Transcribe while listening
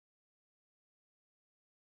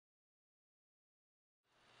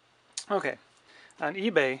Okay, on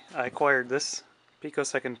eBay I acquired this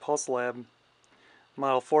Picosecond Pulse Lab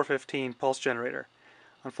model 415 pulse generator.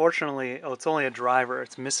 Unfortunately, it's only a driver,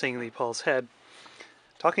 it's missing the pulse head.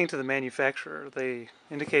 Talking to the manufacturer, they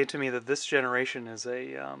indicated to me that this generation is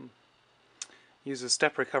uses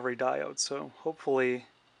step recovery diodes, so hopefully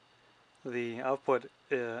the output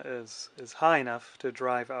is high enough to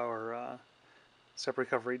drive our step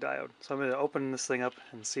recovery diode. So I'm going to open this thing up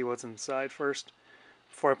and see what's inside first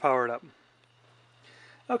before I power it up.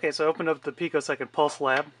 Okay, so I opened up the Picosecond Pulse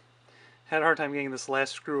Lab. Had a hard time getting this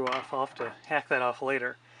last screw off. I'll have to hack that off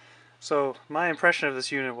later. So my impression of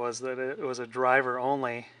this unit was that it was a driver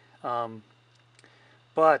only,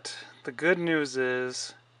 but the good news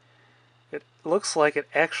is it looks like it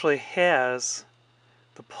actually has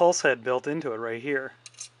the pulse head built into it right here,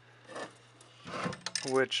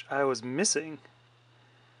 which I was missing.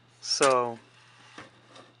 So,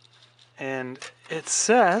 and it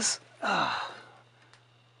says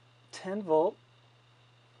 10 volt,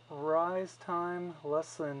 rise time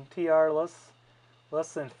less than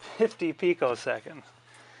less than 50 picoseconds.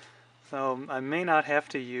 So I may not have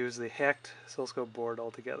to use the hacked oscilloscope board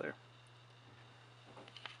altogether.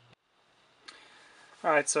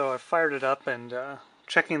 Alright, so I fired it up and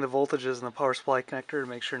checking the voltages in the power supply connector to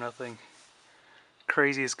make sure nothing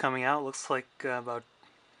crazy is coming out. Looks like about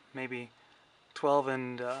maybe 12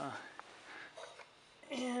 and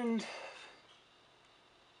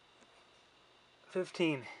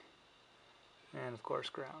 15, and of course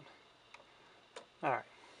ground. Alright,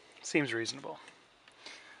 seems reasonable.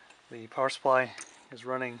 The power supply is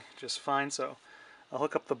running just fine, so I'll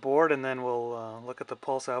hook up the board and then we'll look at the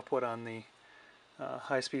pulse output on the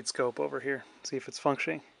high-speed scope over here, see if it's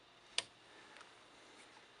functioning.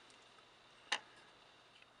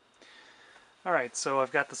 Alright, so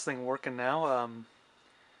I've got this thing working now.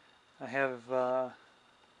 I have a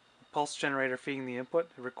pulse generator feeding the input.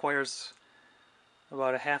 It requires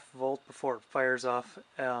about a ½ volt before it fires off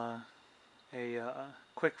a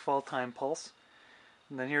quick fall time pulse.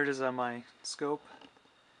 And then here it is on my scope.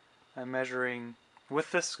 I'm measuring,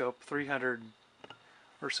 with this scope, 300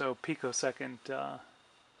 or so picosecond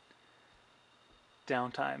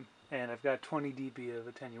downtime. And I've got 20 dB of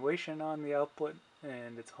attenuation on the output,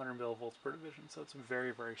 and it's 100 millivolts per division, so it's a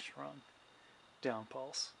very, very strong down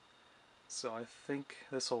pulse. So I think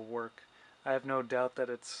this will work. I have no doubt that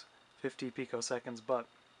it's 50 picoseconds, but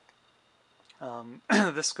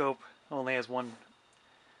this scope only has 1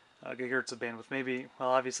 gigahertz of bandwidth, maybe, well,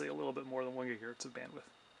 obviously a little bit more than 1 gigahertz of bandwidth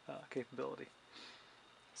capability.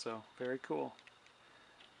 So, very cool.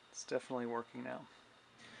 It's definitely working now.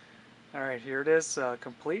 Alright, here it is,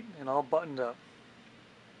 complete and all buttoned up.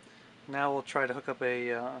 Now we'll try to hook up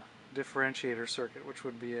a differentiator circuit, which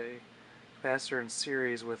would be a capacitor in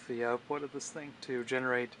series with the output of this thing to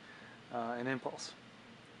generate an impulse.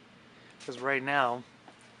 Because right now,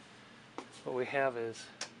 what we have is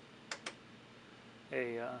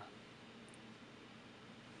a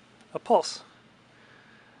pulse.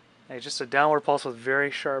 Just a downward pulse with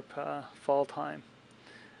very sharp fall time.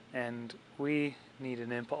 And we need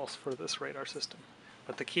an impulse for this radar system.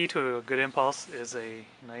 But the key to a good impulse is a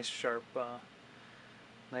nice sharp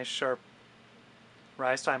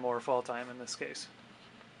rise time or fall time in this case.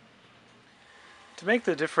 To make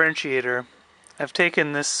the differentiator, I've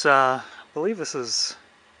taken this, I believe this is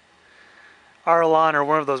Arlon or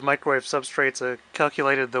one of those microwave substrates. I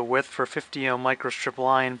calculated the width for 50 ohm microstrip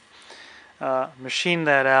line, machined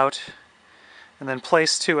that out, and then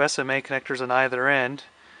placed 2 SMA connectors on either end.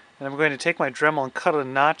 And I'm going to take my Dremel and cut a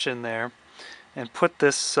notch in there and put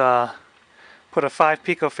this, put a 5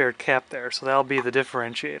 picofarad cap there. So that'll be the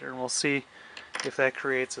differentiator, and we'll see if that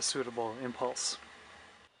creates a suitable impulse.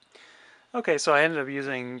 Okay, so I ended up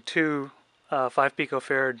using 2 5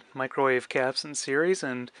 picofarad microwave caps in series,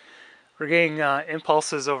 and we're getting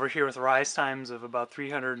impulses over here with rise times of about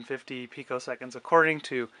 350 picoseconds according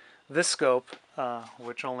to this scope,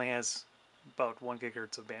 which only has about 1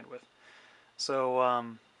 gigahertz of bandwidth. So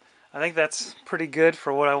I think that's pretty good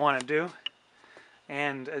for what I want to do.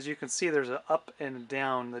 And as you can see, there's an up and a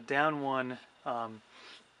down. The down one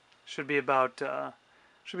should be about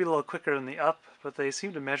should be a little quicker than the up, but they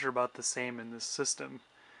seem to measure about the same in this system.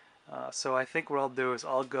 So I think what I'll do is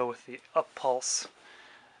I'll go with the up pulse,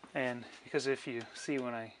 and because if you see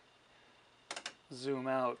when I zoom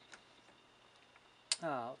out,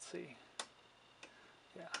 let's see,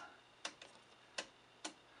 yeah.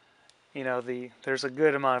 You know, there's a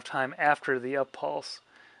good amount of time after the up pulse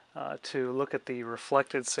to look at the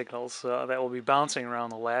reflected signals that will be bouncing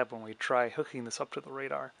around the lab when we try hooking this up to the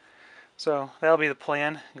radar. So that'll be the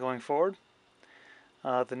plan going forward.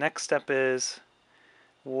 The next step is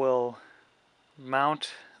we'll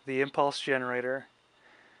mount the impulse generator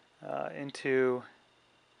into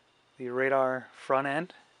the radar front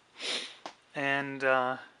end, and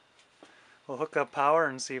we'll hook up power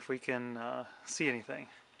and see if we can see anything.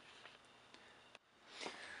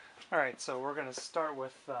 Alright, so we're going to start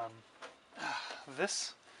with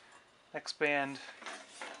this X-band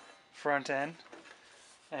front end,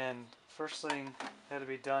 and first thing that had to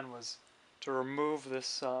be done was to remove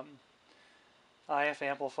this IF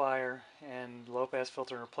amplifier and low pass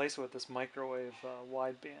filter and replace it with this microwave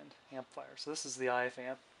wideband amplifier. So this is the IF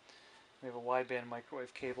amp. We have a wideband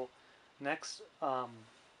microwave cable. Next,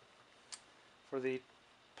 for the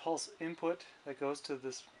pulse input that goes to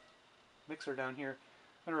this mixer down here,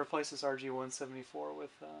 I'm going to replace this RG174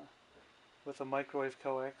 with a microwave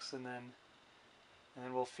coax, and then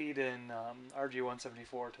we'll feed in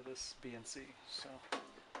RG174 to this BNC, so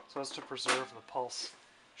as to preserve the pulse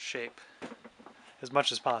shape as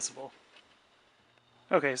much as possible.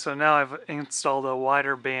 Okay, so now I've installed a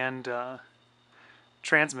wider band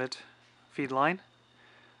transmit feed line,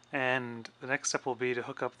 and the next step will be to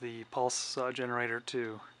hook up the pulse generator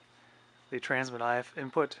to the transmit IF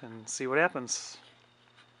input and see what happens.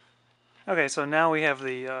 Okay, so now we have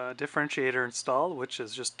the differentiator installed, which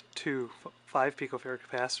is just two 5 picofarad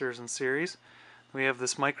capacitors in series. We have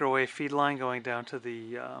this microwave feed line going down to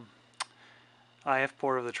the IF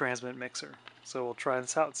port of the transmit mixer. So we'll try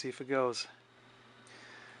this out and see if it goes.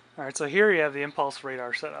 Alright, so here you have the impulse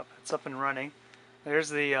radar setup. It's up and running. There's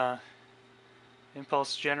the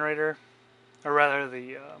impulse generator, or rather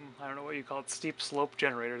the, I don't know what you call it, steep slope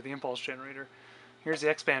generator, the impulse generator. Here's the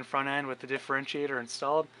X-band front end with the differentiator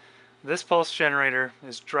installed. This pulse generator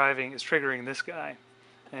is triggering this guy,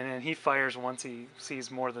 and then he fires once he sees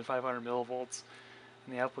more than 500 millivolts,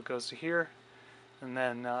 and the output goes to here, and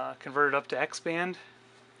then converted up to X-band.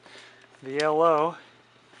 The LO,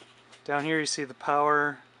 down here you see the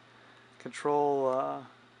power control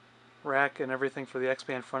rack and everything for the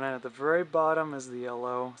X-band front end. At the very bottom is the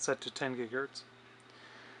LO, set to 10 gigahertz.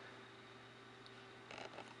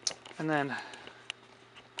 And then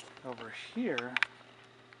over here,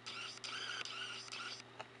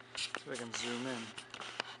 see if I can zoom in.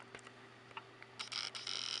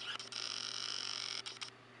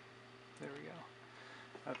 There we go.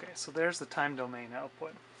 Okay, so there's the time domain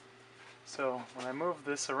output. So when I move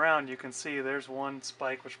this around, you can see there's one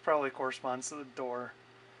spike which probably corresponds to the door.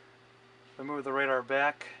 If I move the radar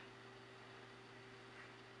back,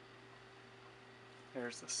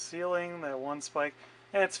 there's the ceiling, that one spike,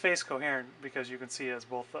 and it's phase coherent because you can see it as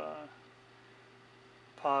both a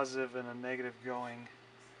positive and a negative going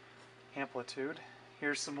amplitude.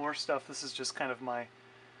 Here's some more stuff. This is just kind of my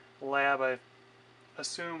lab. I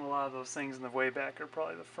assume a lot of those things in the way back are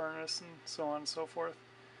probably the furnace and so on and so forth.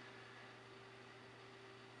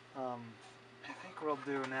 I think what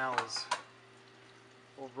we'll do now is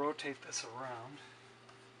we'll rotate this around.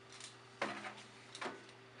 With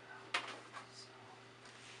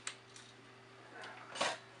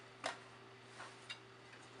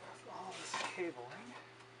all this cabling,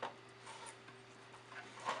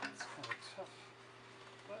 it's kind of tough,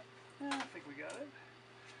 but I think we got it.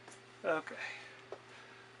 Okay.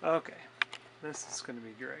 Okay, this is going to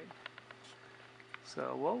be great.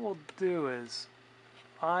 So what we'll do is,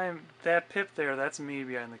 that pip there, that's me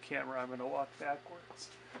behind the camera. I'm going to walk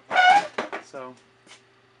backwards. So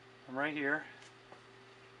I'm right here.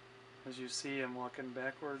 As you see, I'm walking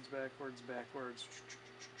backwards, backwards, backwards.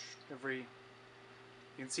 You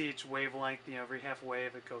can see each wavelength, every half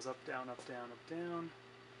wave it goes up, down, up, down, up, down.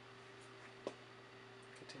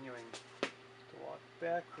 Continuing to walk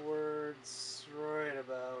backwards right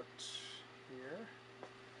about here.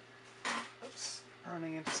 Oops,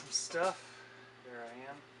 running into some stuff. There I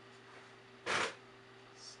am.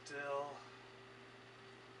 Still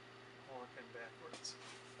walking backwards.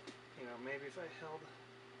 Maybe if I held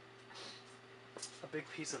a big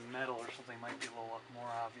piece of metal or something might be a little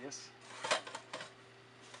more obvious. Let's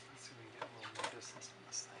see if we can get a little more distance on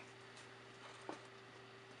this thing.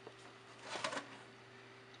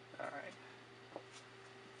 Alright.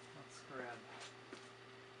 Let's grab.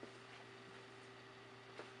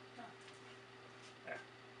 There.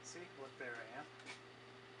 See? Look, there I am.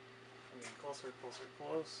 I'm getting closer, closer,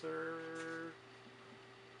 closer.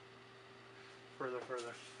 Further,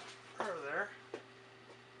 further, further.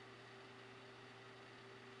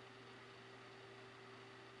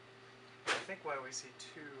 I think why we see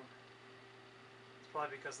two, it's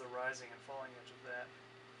probably because the rising and falling edge of that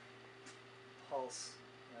pulse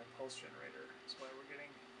generator. That's why we're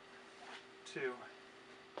getting two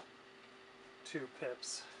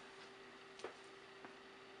pips.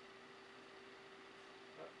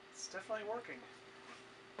 it's definitely working.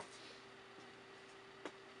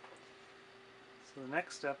 So the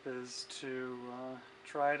next step is to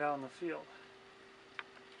try it out in the field.